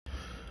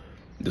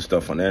This is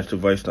not financial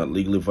advice, not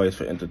legal advice,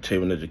 for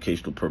entertainment,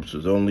 educational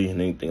purposes only, and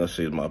anything I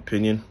say is my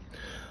opinion.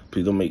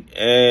 Please don't make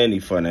any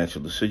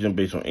financial decision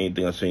based on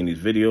anything I say in these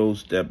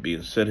videos. That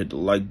being said, hit the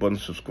like button,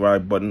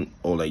 subscribe button,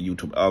 all that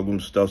YouTube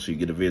algorithm stuff so you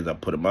get the videos I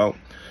put them out.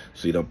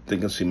 So you don't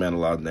think and see me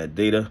analyzing that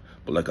data.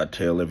 But like I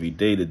tell every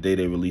day, the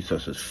data they release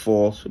us is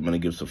false.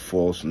 It gives a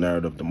false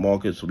narrative of the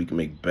market so we can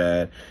make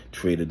bad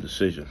trading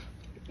decisions.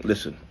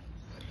 Listen,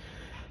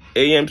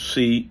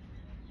 AMC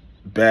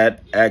bad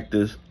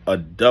actors are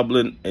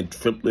doubling and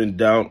tripling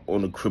down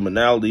on the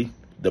criminality.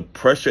 The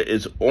pressure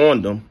is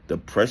on them. The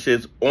pressure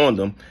is on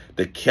them.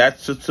 The catch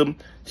system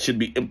should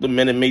be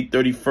implemented May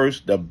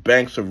 31st. The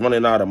banks are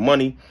running out of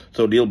money,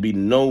 so there'll be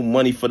no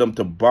money for them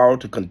to borrow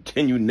to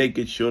continue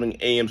naked shorting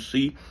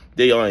AMC.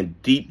 They are in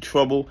deep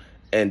trouble,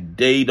 and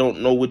they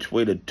don't know which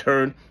way to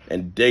turn,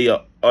 and they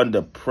are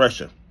under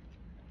pressure.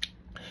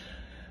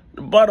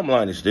 The bottom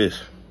line is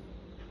this.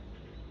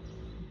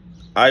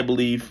 I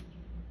believe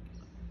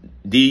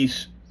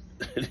these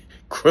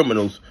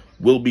criminals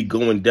will be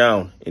going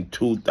down in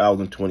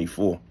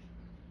 2024.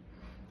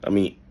 I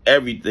mean,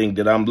 everything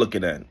that I'm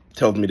looking at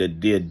tells me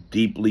that they're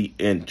deeply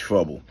in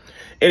trouble.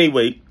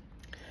 Anyway,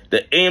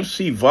 the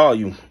AMC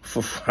volume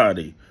for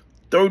Friday,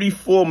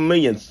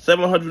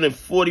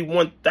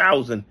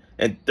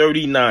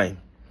 34,741,039.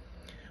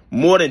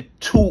 More than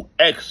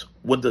 2x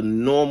what the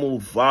normal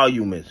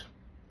volume is.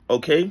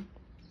 Okay?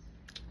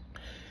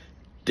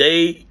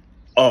 They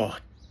are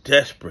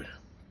desperate.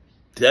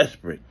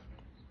 Desperate.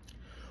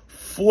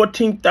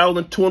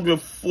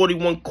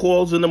 14,241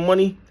 calls in the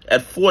money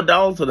at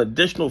 $4, an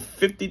additional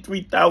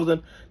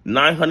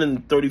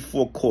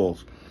 53,934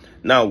 calls.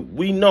 Now,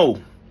 we know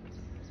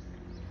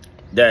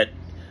that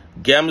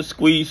gamma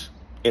squeeze,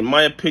 in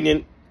my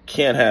opinion,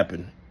 can't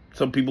happen.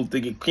 Some people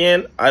think it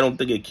can. I don't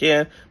think it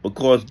can,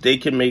 because they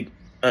can make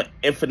an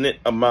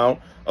infinite amount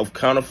of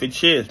counterfeit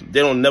shares.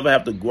 They don't never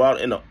have to go out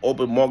in the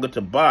open market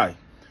to buy.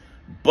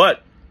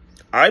 But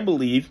I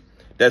believe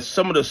that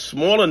some of the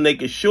smaller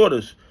naked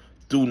shorters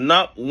do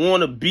not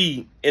want to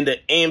be in the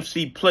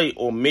AMC play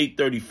on May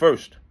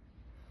 31st.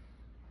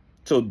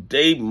 So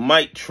they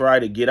might try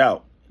to get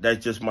out.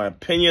 That's just my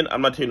opinion.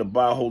 I'm not telling you to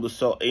buy, hold, or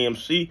sell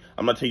AMC.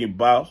 I'm not telling you to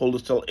buy, hold, or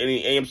sell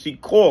any AMC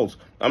calls.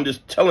 I'm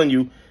just telling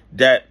you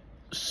that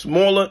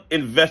smaller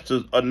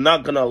investors are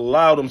not going to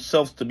allow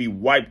themselves to be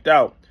wiped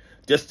out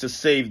just to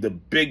save the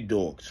big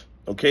dogs.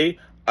 Okay?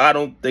 I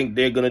don't think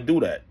they're going to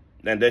do that.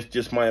 And that's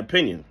just my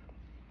opinion.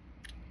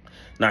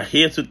 Now,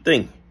 here's the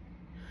thing.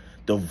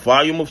 The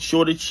volume of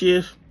shorted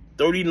shares,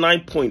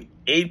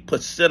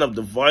 39.8% of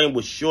the volume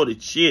was shorted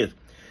shares.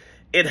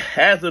 It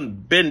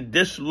hasn't been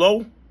this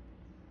low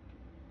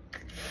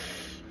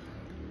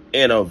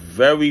in a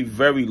very,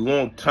 very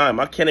long time.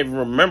 I can't even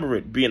remember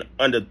it being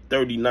under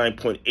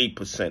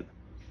 39.8%.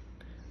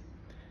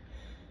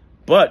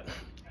 But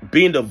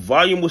being the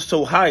volume was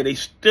so high, they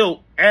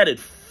still added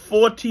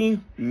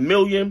 14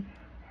 million,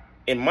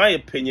 in my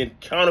opinion,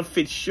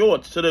 counterfeit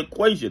shorts to the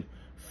equation.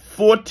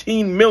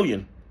 14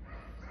 million.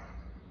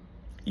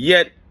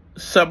 Yet,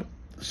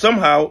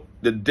 somehow,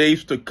 the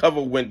days to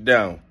cover went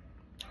down.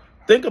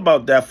 Think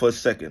about that for a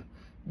second.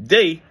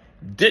 They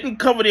didn't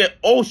cover their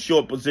old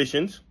short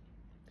positions,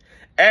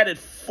 added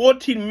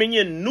 14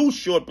 million new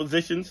short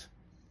positions,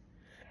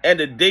 and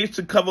the days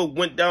to cover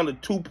went down to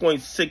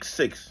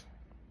 2.66.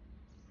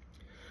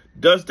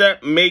 Does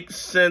that make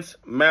sense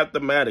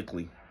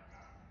mathematically?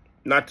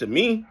 Not to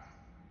me.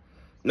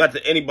 Not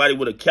to anybody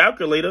with a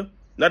calculator.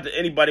 Not to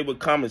anybody with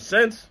common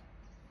sense.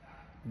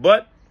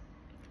 But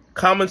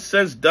common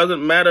sense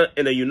doesn't matter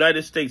in the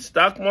United States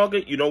stock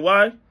market. You know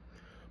why?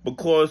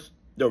 Because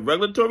the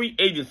regulatory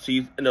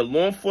agencies and the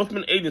law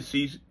enforcement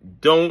agencies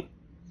don't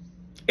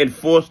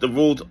enforce the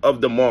rules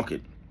of the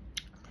market.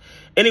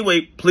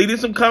 Anyway, please leave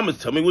some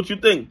comments. Tell me what you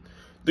think.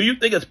 Do you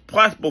think it's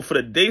possible for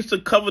the days to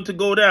cover to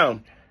go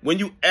down when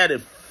you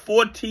added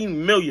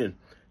 14 million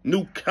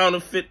new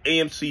counterfeit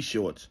AMC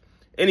shorts?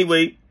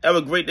 Anyway, have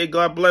a great day.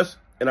 God bless.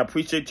 And I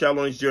appreciate y'all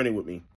on this journey with me.